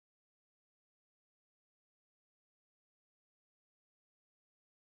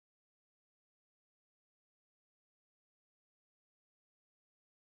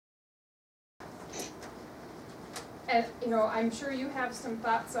And, I'm sure you have some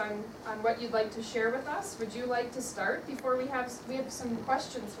thoughts on what you'd like to share with us. Would you like to start before we have some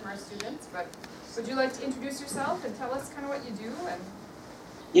questions from our students, but would you like to introduce yourself and tell us kind of what you do?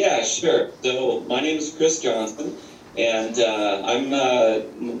 Yeah, sure. So my name is Chris Johnson, and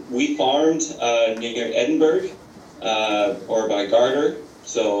we farmed near Edinburgh, or by Garter.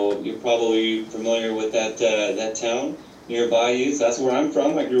 So you're probably familiar with that town nearby you. So that's where I'm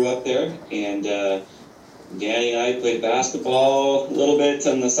from. I grew up there, and Danny and I played basketball a little bit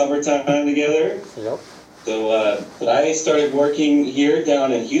in the summertime together. Yep. So, but I started working here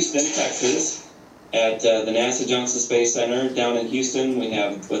down in Houston, Texas, at the NASA Johnson Space Center. Down in Houston, we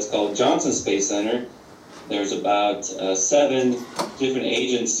have what's called Johnson Space Center. There's about 7 different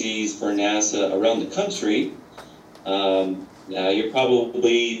agencies for NASA around the country. You're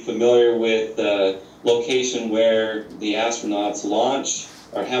probably familiar with the location where the astronauts launch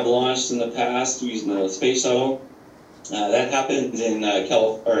or have launched in the past using the space shuttle. That happens in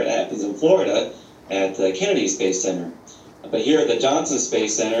Florida at the Kennedy Space Center. But here at the Johnson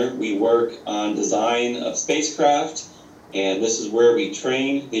Space Center, we work on design of spacecraft, and this is where we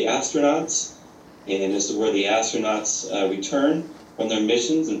train the astronauts, and this is where the astronauts return from their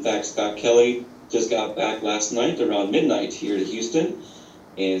missions. In fact, Scott Kelly just got back last night around midnight here to Houston,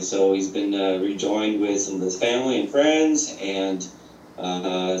 and so he's been rejoined with some of his family and friends, and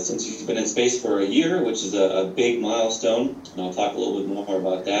since he's been in space for a year, which is a big milestone, and I'll talk a little bit more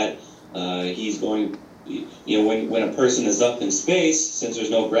about that, he's going, when a person is up in space, since there's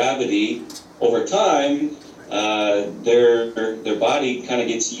no gravity, over time, their body kind of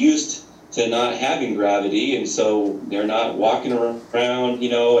gets used to not having gravity, and so they're not walking around,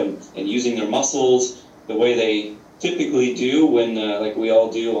 and using their muscles the way they typically do when, like we all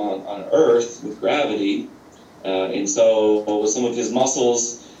do on Earth with gravity. And so with some of his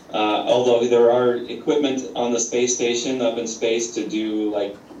muscles, although there are equipment on the space station up in space to do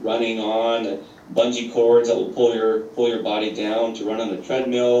like running on bungee cords that will pull your body down to run on a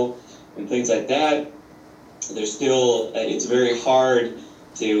treadmill and things like that, there's still, it's very hard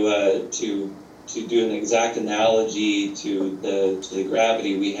to do an exact analogy to the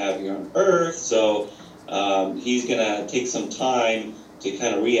gravity we have here on Earth. So he's going to take some time to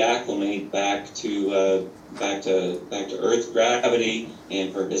kind of reacclimate back to Earth gravity,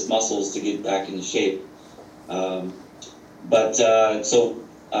 and for his muscles to get back into shape. So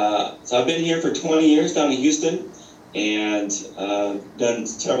I've been here for 20 years down in Houston, and done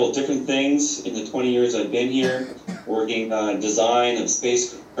several different things in the 20 years I've been here, working on design of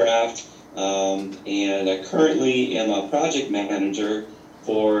spacecraft, and I currently am a project manager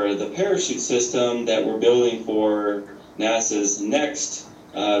for the parachute system that we're building for NASA's next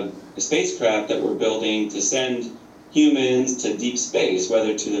spacecraft that we're building to send humans to deep space,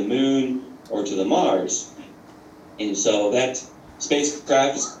 whether to the moon or to the Mars. And so that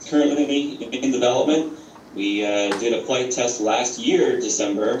spacecraft is currently in development. We did a flight test last year,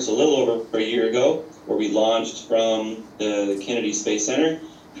 December, so a little over a year ago, where we launched from the Kennedy Space Center,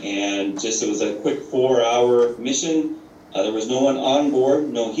 and it was a quick 4-hour mission. There was no one on board,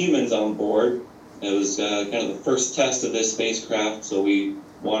 no humans on board. It was kind of the first test of this spacecraft, so we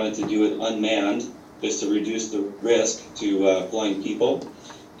wanted to do it unmanned, just to reduce the risk to flying people.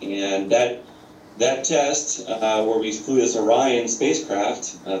 And that test, where we flew this Orion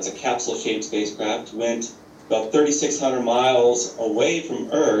spacecraft, it's a capsule-shaped spacecraft, went about 3,600 miles away from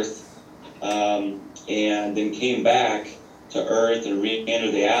Earth, and then came back to Earth and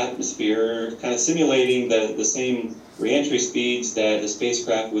re-entered the atmosphere, kind of simulating the same re-entry speeds that the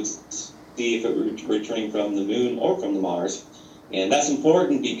spacecraft would see if it were returning from the moon or from the Mars. And that's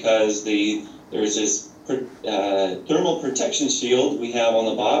important because there's this thermal protection shield we have on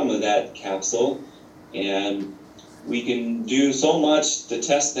the bottom of that capsule, and we can do so much to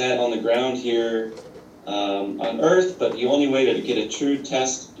test that on the ground here on Earth, but the only way to get a true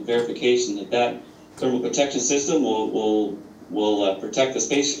test verification that thermal protection system will protect the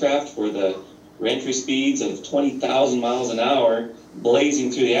spacecraft for the re-entry speeds of 20,000 miles an hour blazing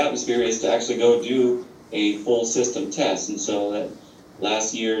through the atmosphere is to actually go do a full system test. And so that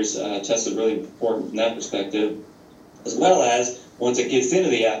last year's test was really important from that perspective, as well as once it gets into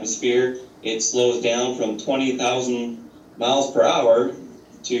the atmosphere, it slows down from 20,000 miles per hour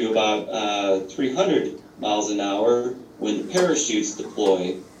to about 300 miles an hour when the parachutes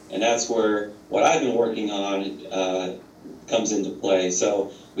deploy. And that's where what I've been working on comes into play.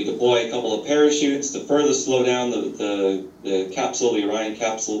 So we deploy a couple of parachutes to further slow down the capsule, the Orion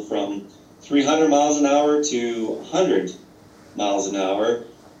capsule, from 300 miles an hour to 100 miles an hour.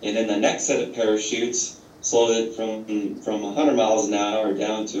 And then the next set of parachutes slowed it from 100 miles an hour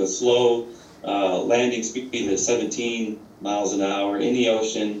down to a slow landing speed is 17 miles an hour in the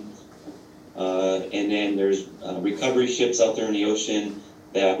ocean. And then there's recovery ships out there in the ocean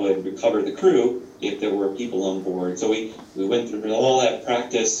that would recover the crew if there were people on board. So we went through all that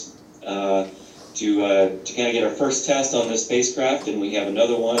practice to kind of get our first test on this spacecraft, and we have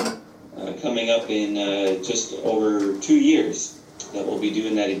another one coming up in just over 2 years that we'll be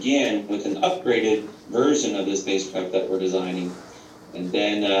doing that again with an upgraded version of the spacecraft that we're designing. And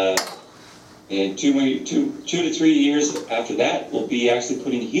then in 2 to 3 years after that, we'll be actually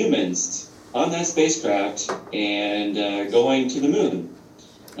putting humans on that spacecraft and going to the moon.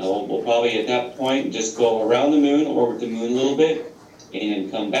 Now, we'll probably at that point just go around the moon, orbit the moon a little bit,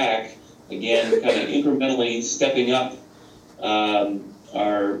 and come back. Again, kind of incrementally stepping up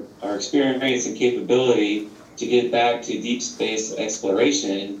our experience and capability to get back to deep space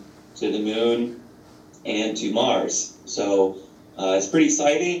exploration, to the moon and to Mars. So it's pretty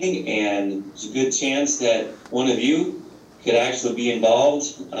exciting, and it's a good chance that one of you could actually be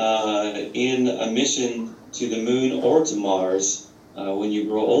involved in a mission to the moon or to Mars when you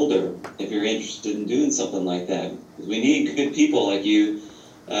grow older, if you're interested in doing something like that. Because we need good people like you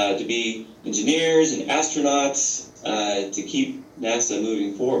to be engineers and astronauts to keep NASA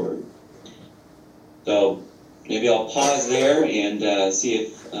moving forward. So maybe I'll pause there and see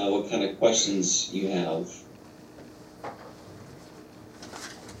if what kind of questions you have.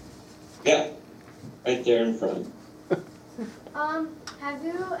 Yeah, right there in front. Have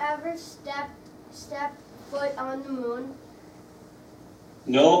you ever stepped foot on the moon?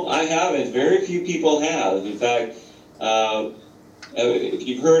 No, I haven't. Very few people have. In fact, if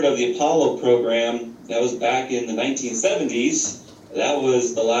you've heard of the Apollo program, that was back in the 1970s. That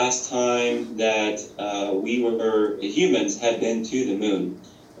was the last time that humans had been to the moon.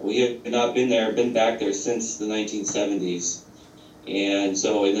 We have not been back there since the 1970s. And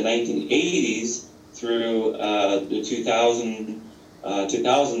so in the 1980s through the 2000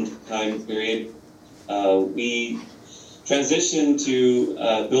 time period, we transitioned to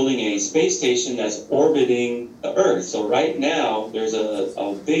building a space station that's orbiting the Earth. So right now, there's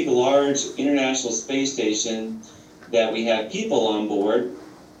a big, large international space station that we have people on board,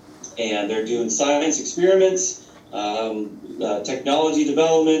 and they're doing science experiments, technology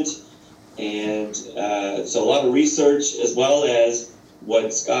development, and so a lot of research, as well as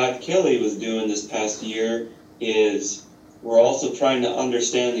what Scott Kelly was doing this past year is we're also trying to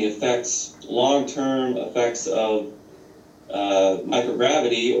understand the effects, long-term effects of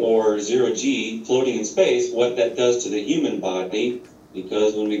microgravity or zero-G floating in space, what that does to the human body,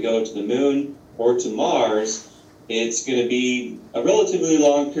 because when we go to the moon or to Mars, it's going to be a relatively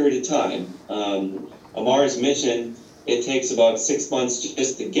long period of time. A Mars mission, it takes about 6 months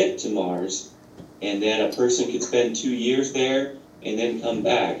just to get to Mars, and then a person could spend 2 years there and then come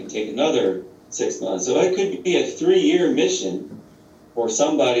back and take another 6 months. So it could be a 3-year mission for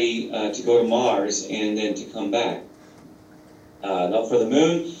somebody to go to Mars and then to come back. Now for the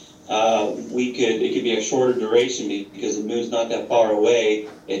moon, it could be a shorter duration because the moon's not that far away.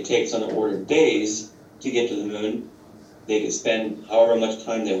 It takes on the order of days to get to the moon. They can spend however much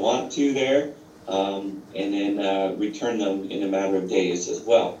time they want to there, and then return them in a matter of days as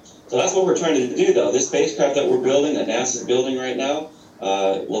well. So that's what we're trying to do, though. This spacecraft that we're building, that NASA's building right now,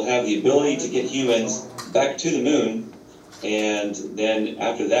 will have the ability to get humans back to the moon, and then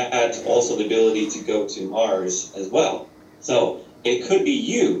after that, also the ability to go to Mars as well. So it could be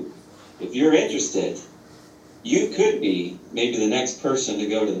you, if you're interested, you could be maybe the next person to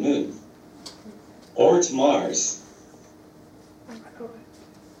go to the moon or to Mars.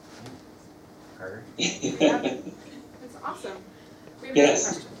 That's awesome. We have Yes.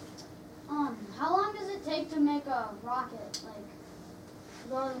 another question. How long does it take to make a rocket, like,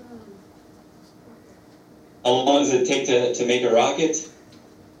 go on the moon? How long does it take to make a rocket?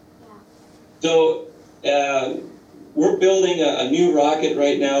 Yeah. So we're building a new rocket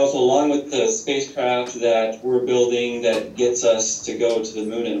right now, so along with the spacecraft that we're building that gets us to go to the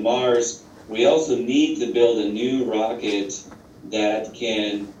moon and Mars, we also need to build a new rocket that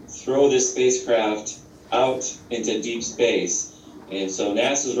can throw this spacecraft out into deep space. And so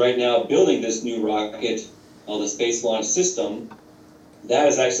NASA's right now building this new rocket called the Space Launch System. That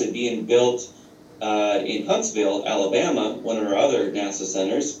is actually being built in Huntsville, Alabama, one of our other NASA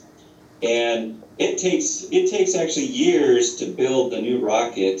centers. And it takes actually years to build the new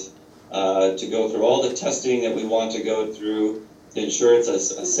rocket, to go through all the testing that we want to go through to ensure it's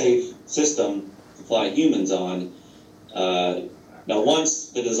a safe system to fly humans on. Now, once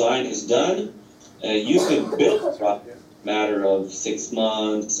the design is done, you could build a rocket in a matter of 6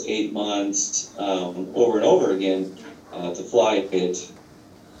 months, 8 months, over and over again to fly it.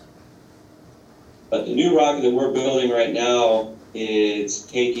 But the new rocket that we're building right now,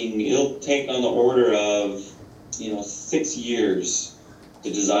 it'll take on the order of 6 years to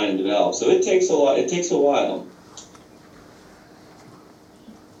design and develop. So it takes a lot. It takes a while.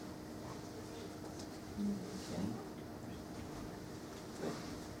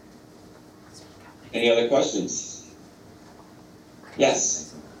 Any other questions?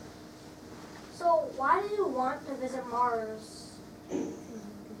 Yes. So why do you want to visit Mars?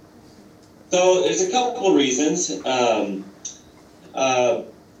 So there's a couple reasons.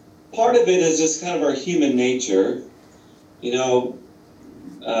 Part of it is just kind of our human nature.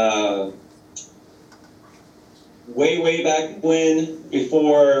 Way back when,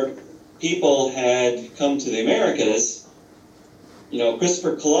 before people had come to the Americas,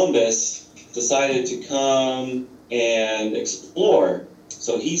 Christopher Columbus decided to come and explore.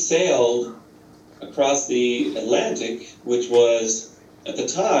 So he sailed across the Atlantic, which was, at the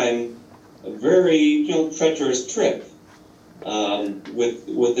time, a very treacherous trip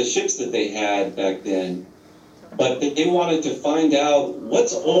with the ships that they had back then. But they wanted to find out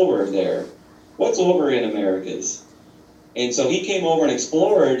what's over there, what's over in Americas. And so he came over and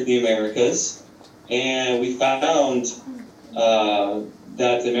explored the Americas, and we found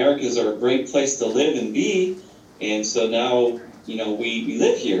that the Americas are a great place to live and be, and so now, we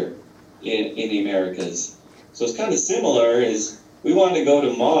live here in the Americas. So it's kind of similar, is we want to go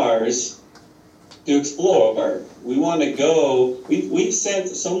to Mars to explore. We want to go, we've sent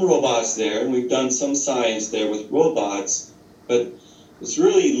some robots there, and we've done some science there with robots, but it's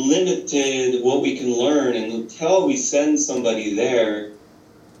really limited what we can learn until we send somebody there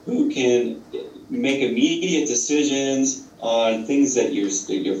who can make immediate decisions on things that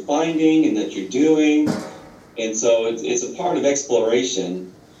you're finding and that you're doing. And so it's a part of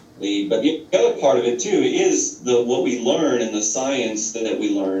exploration. But the other part of it too is what we learn and the science that we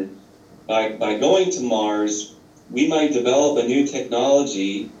learn. By going to Mars, we might develop a new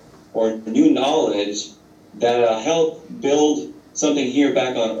technology or new knowledge that'll help build something here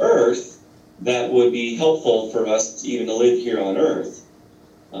back on Earth that would be helpful for us even to live here on Earth.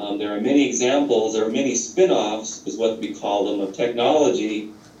 There are many examples, there are many spin-offs, is what we call them, of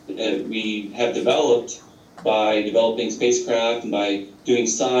technology that we have developed by developing spacecraft and by doing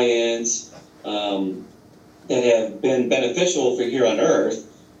science that have been beneficial for here on Earth.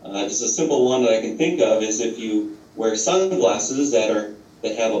 Just a simple one that I can think of is if you wear sunglasses that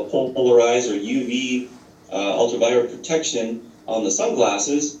have a polarized or UV ultraviolet protection on the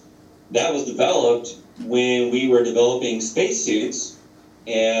sunglasses. That was developed when we were developing spacesuits.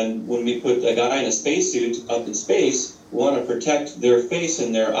 And when we put a guy in a spacesuit up in space, we want to protect their face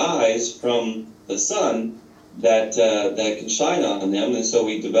and their eyes from the sun that can shine on them. And so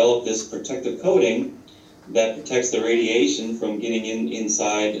we developed this protective coating that protects the radiation from getting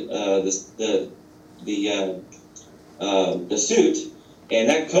inside the suit. And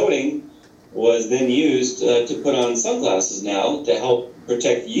that coating was then used to put on sunglasses now to help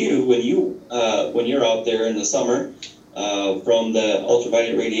protect you when you're out there in the summer. From the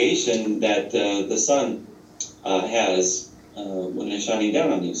ultraviolet radiation that the sun has when it's shining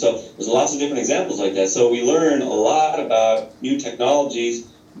down on you. So there's lots of different examples like that. So we learn a lot about new technologies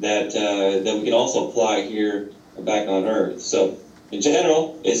that we can also apply here back on Earth. So in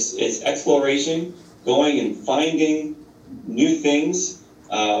general, it's exploration, going and finding new things,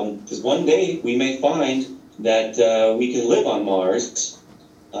 because one day we may find that we can live on Mars,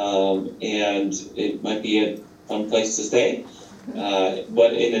 and it might be a fun place to stay.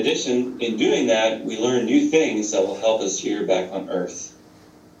 But in addition, in doing that, we learn new things that will help us here back on Earth.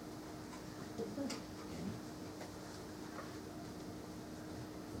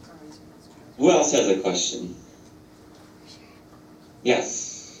 Who else has a question?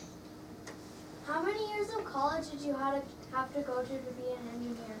 Yes. How many years of college did you have to go to be an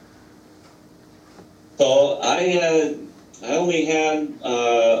engineer? So I only had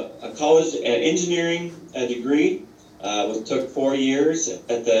a college engineering degree. It took 4 years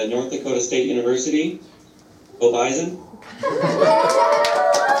at the North Dakota State University. Go Bison.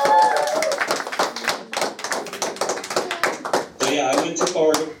 So yeah, I went to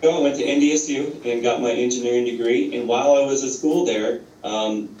Fargo. I went to NDSU and got my engineering degree. And while I was at school there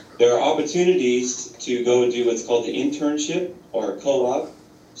are opportunities to go do what's called the internship or co-op.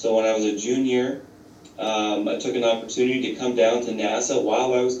 So when I was a junior, I took an opportunity to come down to NASA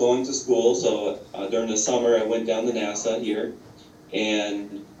while I was going to school. So during the summer, I went down to NASA here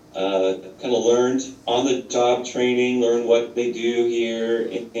and kind of learned on-the-job training, learned what they do here,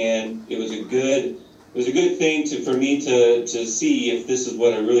 and it was a good thing for me to see if this is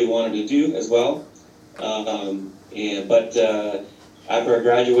what I really wanted to do as well. after I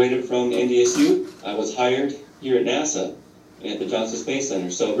graduated from NDSU, I was hired here at NASA at the Johnson Space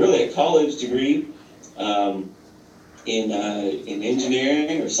Center. So really a college degree in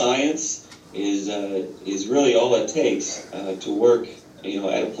engineering or science is really all it takes to work,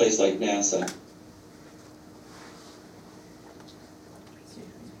 at a place like NASA.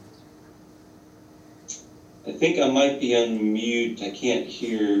 I think I might be on mute. I can't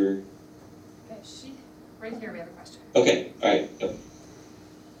hear. Okay, right here we have a question. Okay, all right.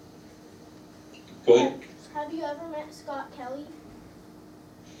 Go ahead. Have you ever met Scott Kelly?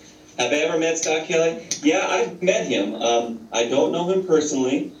 Have I ever met Scott Kelly? Yeah, I've met him. I don't know him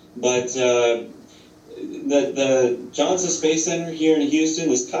personally, but the Johnson Space Center here in Houston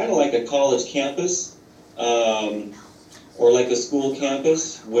is kind of like a college campus, or like a school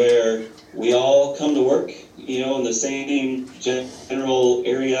campus where we all come to work, in the same general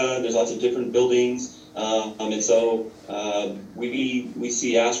area. There's lots of different buildings, and so we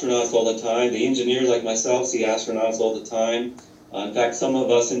see astronauts all the time. The engineers like myself see astronauts all the time. In fact, some of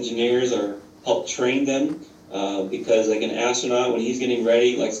us engineers help train them because like an astronaut, when he's getting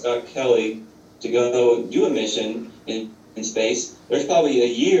ready, like Scott Kelly, to go do a mission in space, there's probably a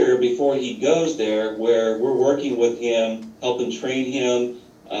year before he goes there where we're working with him, helping train him,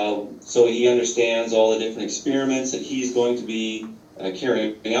 so he understands all the different experiments that he's going to be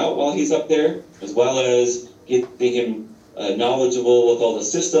carrying out while he's up there, as well as getting him knowledgeable with all the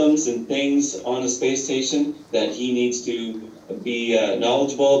systems and things on the space station that he needs to be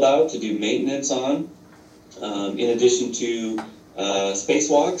knowledgeable about to do maintenance on. In addition to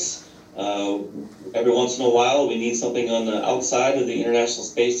spacewalks, every once in a while we need something on the outside of the International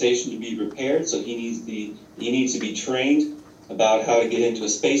Space Station to be repaired, so he needs to be trained about how to get into a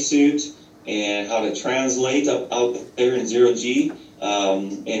spacesuit and how to translate out there in zero G,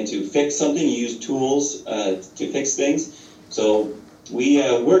 and to fix something, use tools to fix things. So we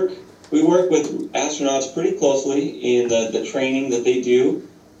work with astronauts pretty closely in the training that they do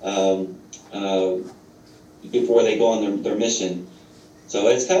before they go on their mission. So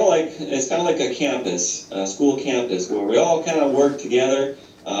it's kind of like a campus, a school campus, where we all kind of work together.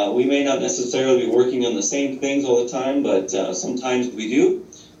 We may not necessarily be working on the same things all the time, but sometimes we do.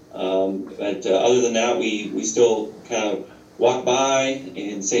 But other than that, we still kind of walk by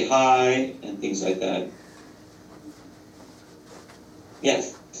and say hi and things like that.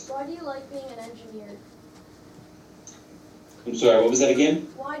 Yes? Why do you like being an engineer? I'm sorry, what was that again?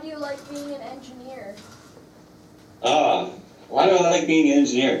 Why do you like being an engineer? Why do I like being an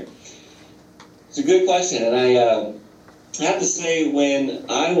engineer? It's a good question, and I have to say, when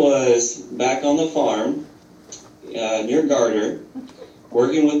I was back on the farm near Gardner,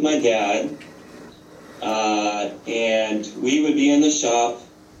 working with my dad, and we would be in the shop,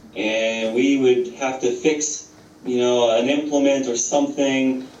 and we would have to fix, an implement or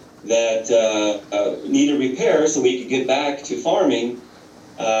something that needed repair so we could get back to farming.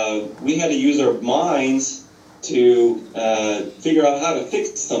 We had to use our minds to figure out how to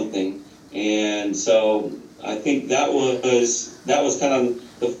fix something, and so I think that was kind of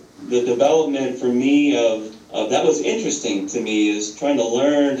the development for me of that was interesting to me, is trying to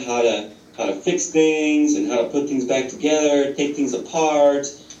learn how to fix things and how to put things back together, take things apart,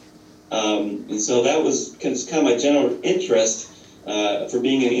 and so that was kind of my general interest for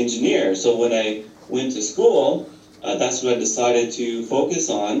being an engineer. So when I went to school, that's what I decided to focus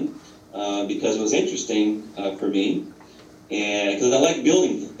on because it was interesting for me. And because I like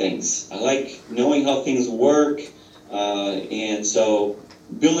building things, I like knowing how things work, and so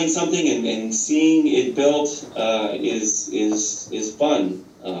building something and seeing it built is fun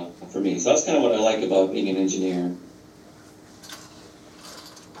for me. So that's kind of what I like about being an engineer.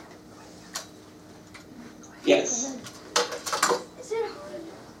 Yes.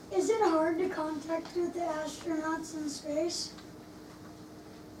 Is it hard to contact with the astronauts in space?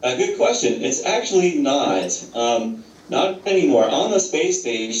 Good question. It's actually not. Not anymore. On the space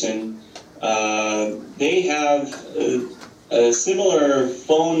station, they have a similar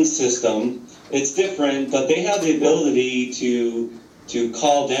phone system. It's different, but they have the ability to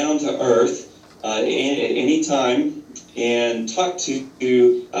call down to Earth at any time and talk to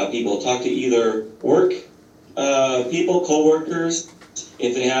people. Talk to either work people, co-workers,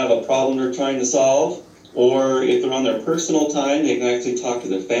 if they have a problem they're trying to solve, or if they're on their personal time, they can actually talk to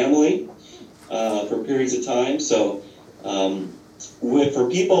their family for periods of time. So for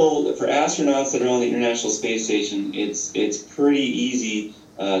astronauts that are on the International Space Station, it's pretty easy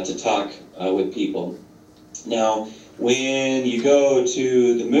to talk with people. Now, when you go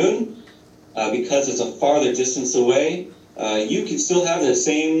to the moon, because it's a farther distance away, you can still have the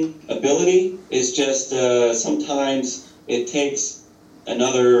same ability. It's just sometimes it takes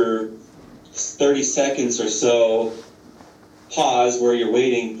another 30 seconds or so pause where you're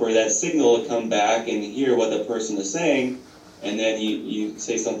waiting for that signal to come back and hear what the person is saying, and then you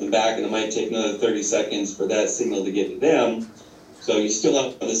say something back, and it might take another 30 seconds for that signal to get to them. So you still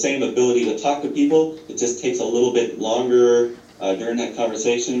have the same ability to talk to people. It just takes a little bit longer during that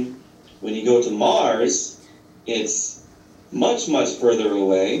conversation. When you go to Mars, it's much, much further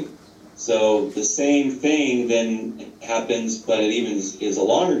away. So the same thing then happens, but it even is a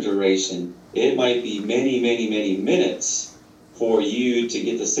longer duration. It might be many, many, many minutes for you to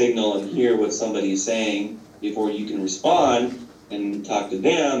get the signal and hear what somebody's saying before you can respond and talk to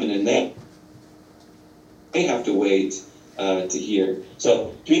them, and then they have to wait to hear.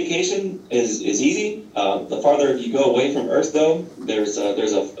 So communication is easy. The farther you go away from Earth, though, there's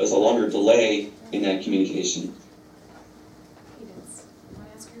a longer delay in that communication. Cadence, you want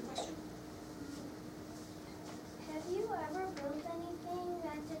to ask your question? Have you ever built anything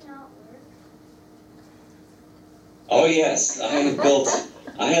that did not work? Oh yes, I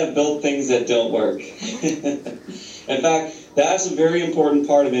have built things that don't work. In fact, that's a very important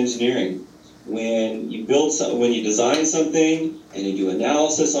part of engineering. When you design something and you do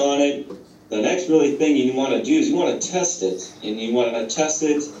analysis on it, the next really thing you want to do is you want to test it, and you want to test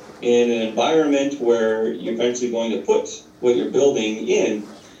it in an environment where you're eventually going to put what you're building in.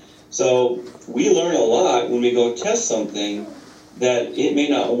 So we learn a lot when we go test something that it may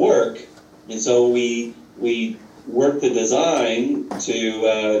not work, and so we work the design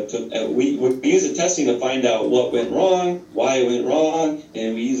we use the testing to find out what went wrong, why it went wrong,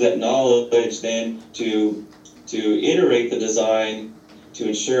 and we use that knowledge then to iterate the design to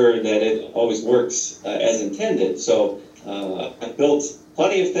ensure that it always works as intended. So I've built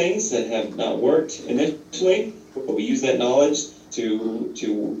plenty of things that have not worked initially, but we use that knowledge to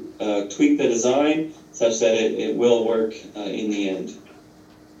tweak the design such that it will work in the end.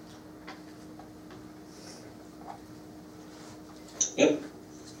 Yep.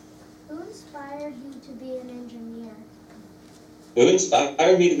 Who inspired you to be an engineer? Who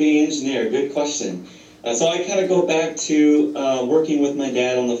inspired me to be an engineer? Good question. So I kind of go back to working with my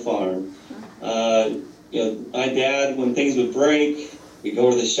dad on the farm. My dad, when things would break, we'd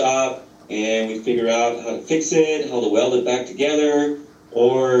go to the shop and we'd figure out how to fix it, how to weld it back together,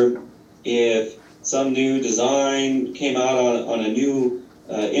 or if some new design came out on a new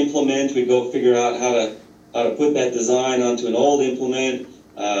implement, we'd go figure out how to put that design onto an old implement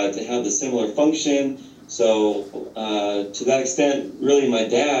to have the similar function. So to that extent, really my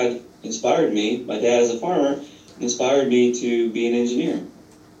dad inspired me. My dad as a farmer inspired me to be an engineer.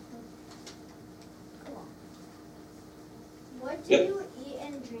 Cool. What do you eat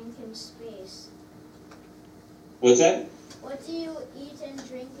and drink in space? What's that? What do you eat and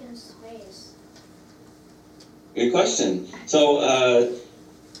drink in space? Good question. So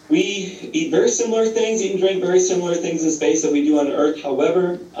we eat very similar things, eat and drink very similar things in space that we do on Earth.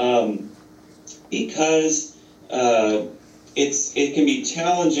 However, because it can be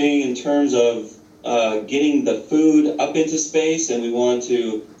challenging in terms of getting the food up into space, and we want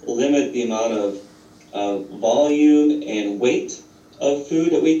to limit the amount of volume and weight of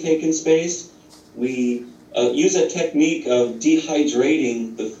food that we take in space, we use a technique of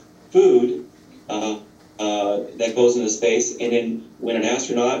dehydrating the food that goes into space, and then when an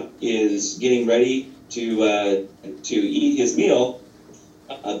astronaut is getting ready to eat his meal,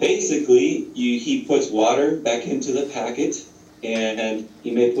 basically he puts water back into the packet, and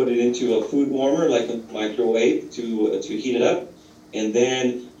he may put it into a food warmer like a microwave to heat it up, and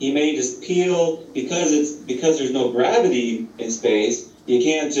then he may just peel, because there's no gravity in space, you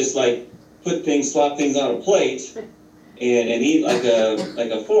can't just like slap things on a plate and eat like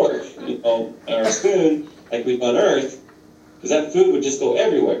a fork, or a spoon like we do on Earth, because that food would just go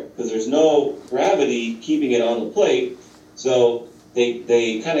everywhere because there's no gravity keeping it on the plate. So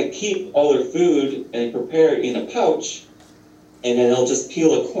they kind of keep all their food and prepare it in a pouch, and then they'll just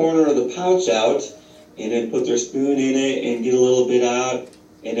peel a corner of the pouch out and then put their spoon in it and get a little bit out,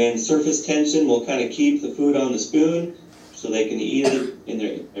 and then surface tension will kind of keep the food on the spoon so they can eat it in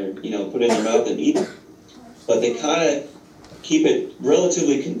their put it in their mouth and eat it. But they kind of keep it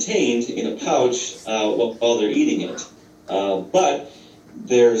relatively contained in a pouch while they're eating it. But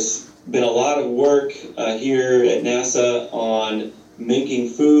there's been a lot of work here at NASA on making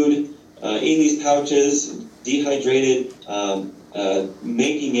food in these pouches, dehydrated,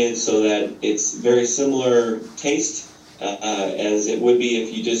 making it so that it's very similar taste as it would be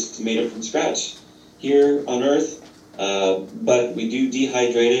if you just made it from scratch here on Earth. But we do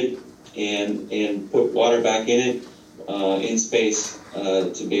dehydrate it and put water back in it in space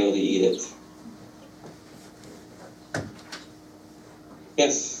to be able to eat it.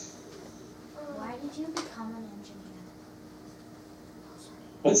 Yes. Why did you become an engineer?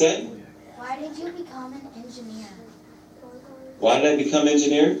 What's that? Why did you become an engineer? Why did I become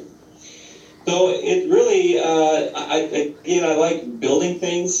engineer? So it really, I like building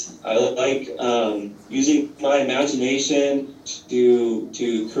things. I like using my imagination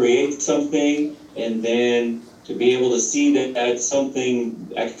to create something, and then to be able to see that that's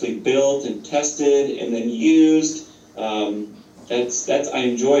something actually built and tested and then used. That's I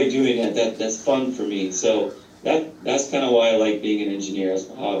enjoy doing that. That's fun for me. So that's kind of why I like being an engineer.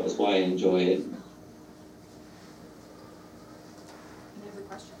 That's why I enjoy it. Any other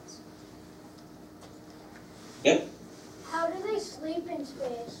questions? Yep. How do they sleep in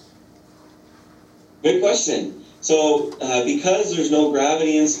space? Good question. So because there's no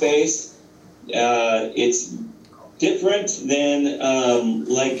gravity in space, it's different than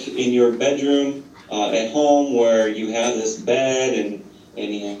like in your bedroom at home, where you have this bed and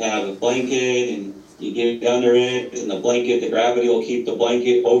you have a blanket and you get under it, and the gravity will keep the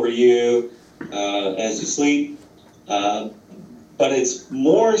blanket over you as you sleep. But it's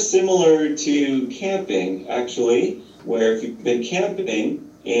more similar to camping, actually, where if you've been camping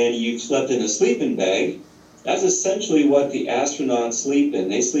and you've slept in a sleeping bag, that's essentially what the astronauts sleep in.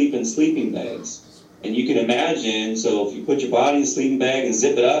 They sleep in sleeping bags. And you can imagine, so if you put your body in a sleeping bag and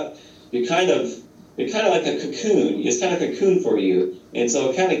zip it up, you're kind of like a cocoon. It's kind of a cocoon for you. And so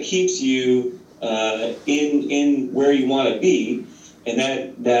it kind of keeps you in where you want to be. And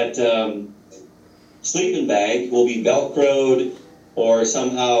that sleeping bag will be Velcroed or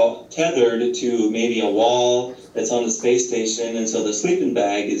somehow tethered to maybe a wall that's on the space station. And so the sleeping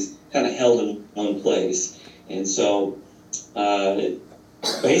bag is kind of held in one place. And so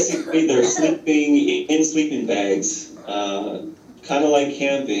basically they're sleeping in sleeping bags, kind of like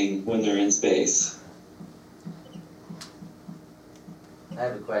camping when they're in space. I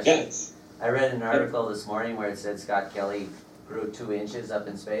have a question. Yes. I read an article this morning where it said Scott Kelly grew 2 inches up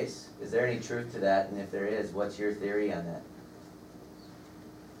in space. Is there any truth to that? And if there is, what's your theory on that?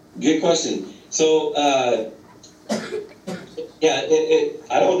 Good question. So, yeah,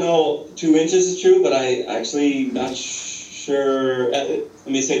 I don't know 2 inches is true, but I actually not sure. Let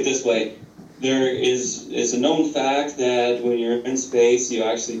me say it this way. There is a known fact that when you're in space, you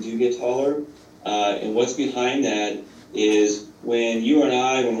actually do get taller. And what's behind that is when you and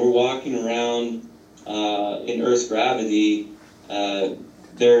I, when we're walking around in Earth's gravity,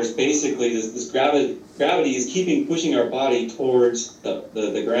 there's basically this gravity is pushing our body towards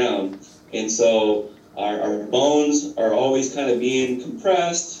the ground. And so our bones are always kind of being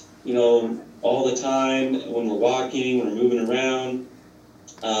compressed, all the time when we're walking, when we're moving around.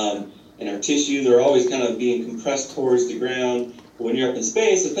 And our tissues are always kind of being compressed towards the ground. But when you're up in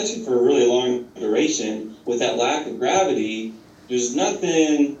space, especially for a really long duration, with that lack of gravity, there's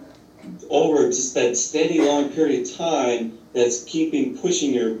nothing over just that steady long period of time that's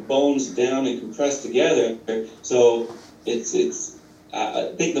pushing your bones down and compressed together. So it's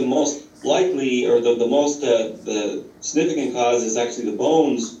I think the most likely, or the significant cause is actually the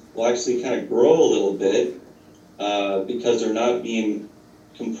bones will actually kind of grow a little bit because they're not being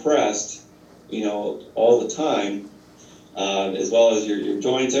compressed, all the time, as well as your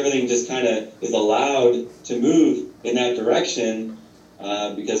joints. Everything just kind of is allowed to move in that direction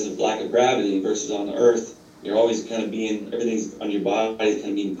because of lack of gravity, versus on the Earth, you're always kind of everything's on your body is kind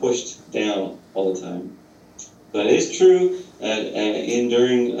of being pushed down all the time. But it is true that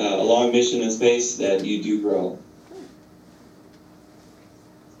during a long mission in space that you do grow.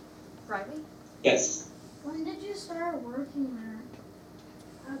 Riley? Yes. When did you start working there?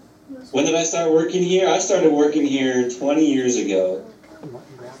 When did I start working here? I started working here 20 years ago.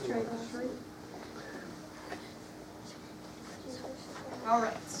 All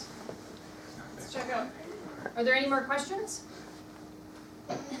right. Let's check out. Are there any more questions?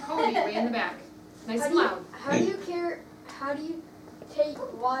 Cody, way in the back. Nice and loud. How do you take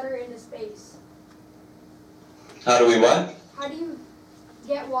water into space? How do we what? How do you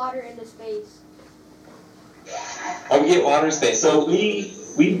get water into space? Oh, we get water in space. So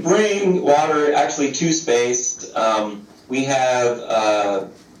we bring water actually to space. We have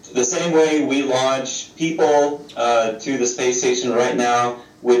the same way we launch people to the space station right now,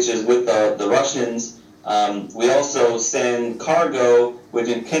 which is with the Russians. We also send cargo, which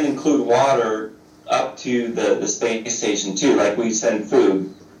can include water, up to the space station too. Like we send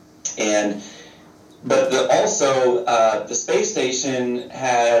food, but also the space station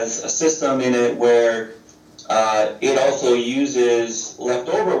has a system in it where it also uses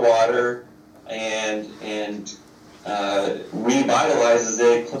leftover water and revitalizes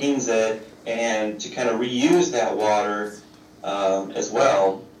it, cleans it, and to kind of reuse that water as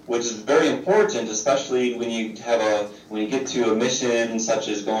well, which is very important, especially when you get to a mission such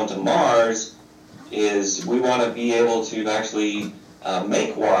as going to Mars. Is we want to be able to actually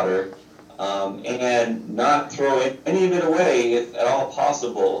make water and not throw any of it away if at all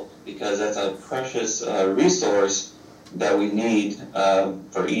possible, because that's a precious resource that we need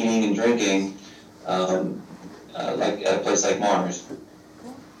for eating and drinking, like at a place like Mars.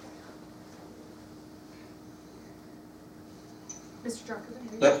 Mr.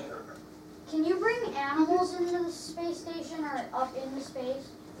 Druckerman? Yep. Can you bring animals into the space station or up into space?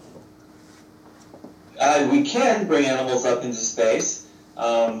 We can bring animals up into space.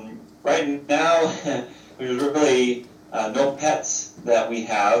 Right now, there's really no pets that we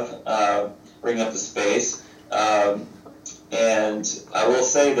have bring up to space. And I will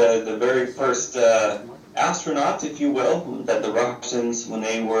say the very first astronaut, if you will, that the Russians, when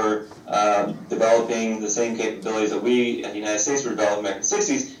they were developing the same capabilities that we in the United States were developing back in the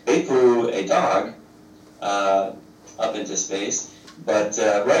 60s, they flew a dog up into space. But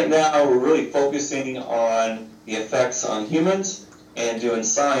right now, we're really focusing on the effects on humans and doing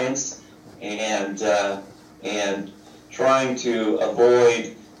science and trying to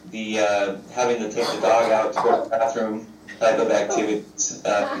avoid the having to take the dog out to go to the bathroom type of activities,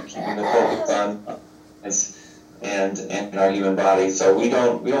 keeping the focus on us and our human body. So we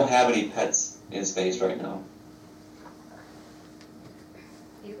don't have any pets in space right now.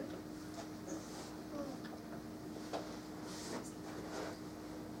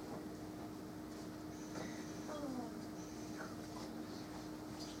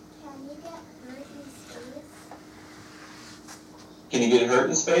 Can you get hurt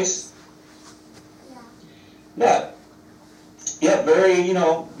in space? Yeah. Yeah,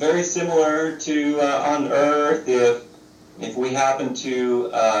 very similar to on Earth. If we happen to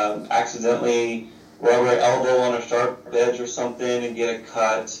accidentally rub our elbow on a sharp edge or something and get a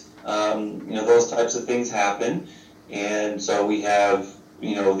cut, those types of things happen. And so we have,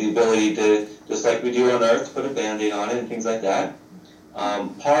 the ability to, just like we do on Earth, put a Band-Aid on it and things like that.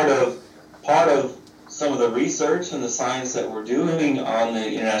 Part of some of the research and the science that we're doing on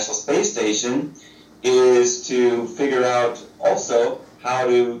the International Space Station is to figure out also how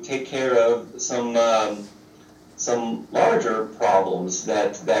to take care of some larger problems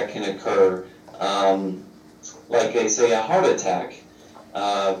that can occur, like a heart attack.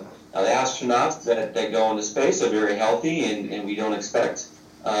 Now the astronauts that go into space are very healthy, and we don't expect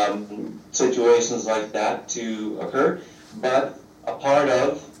situations like that to occur. But a part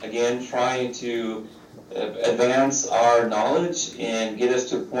of, again, trying to advance our knowledge and get us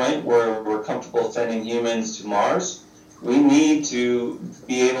to a point where we're comfortable sending humans to Mars, we need to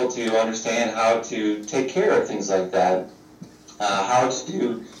be able to understand how to take care of things like that, how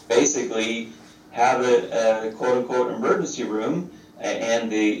to basically have a quote-unquote emergency room and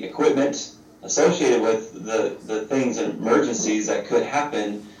the equipment associated with the things and emergencies that could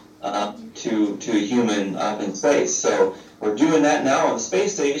happen to a human up in space. So we're doing that now on the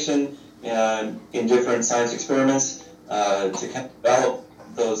space station in different science experiments to kind of develop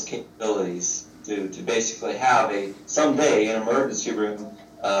those capabilities to basically have someday an emergency room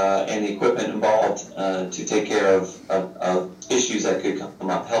and the equipment involved to take care of issues that could come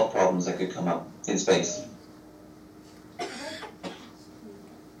up, health problems that could come up in space.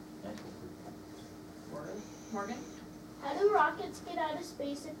 Morgan? How do rockets get out of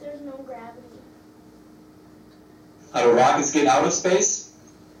space if there's no gravity? How do rockets get out of space?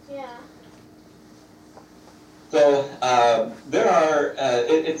 Yeah. So there are.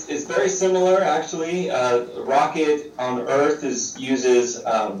 It's very similar actually. A rocket on Earth uses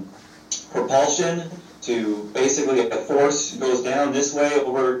propulsion to basically, if the force goes down this way,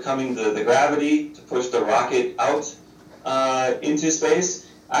 overcoming the gravity to push the rocket out into space.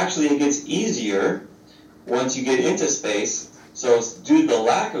 Actually, it gets easier once you get into space. So due to the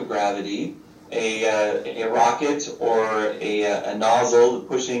lack of gravity, a rocket or a nozzle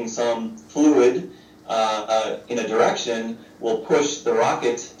pushing some fluid in a direction will push the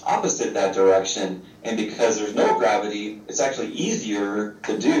rocket opposite that direction. And because there's no gravity, it's actually easier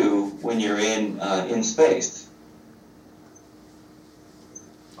to do when you're in space.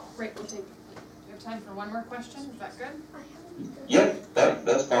 Great, we have time for one more question. Is that good? Yep,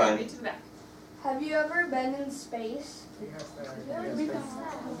 that's fine. Right to the back. Have you ever been in space?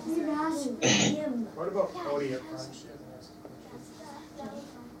 What about Cody at lunch?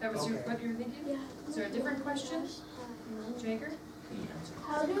 That was what you were thinking? Is there a different question? Jagger?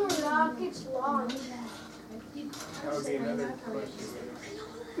 How do rockets launch? That would be another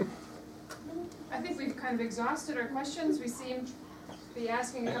question. I think we've kind of exhausted our questions. We seem to be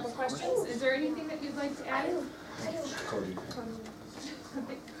asking a couple questions. Is there anything that you'd like to add? Cody.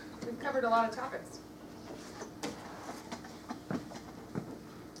 We've covered a lot of topics.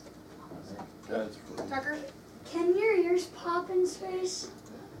 Tucker? Can your ears pop in space?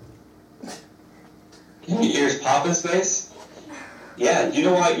 Can your ears pop in space? Yeah, do you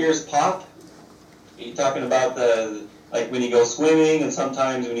know why ears pop? Are you talking about like when you go swimming and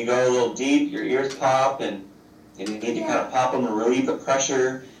sometimes when you go a little deep, your ears pop and you need to kind of pop them to relieve the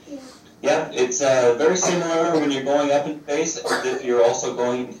pressure? Yeah, it's very similar when you're going up in space, as if you're also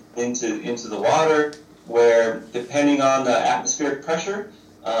going into the water, where depending on the atmospheric pressure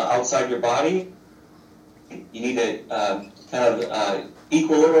outside your body, you need to kind of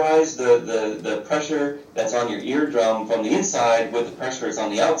equilibrize the pressure that's on your eardrum from the inside with the pressure that's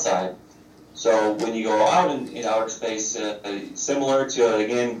on the outside. So when you go out in outer space, similar to,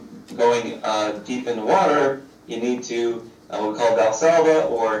 again, going deep in the water, you need to, what we call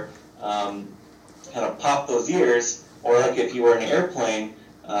Valsalva, or kind of pop those ears, or like if you were in an airplane,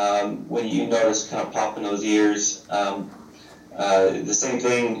 when you notice kind of popping those ears, the same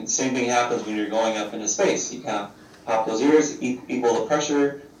thing happens when you're going up into space. You kind of pop those ears, equal the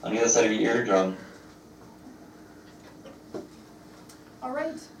pressure on the other side of your eardrum. All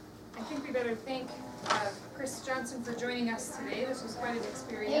right. I think we better thank Chris Johnson for joining us today. This was quite an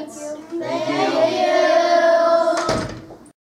experience. Thank you. Thank you.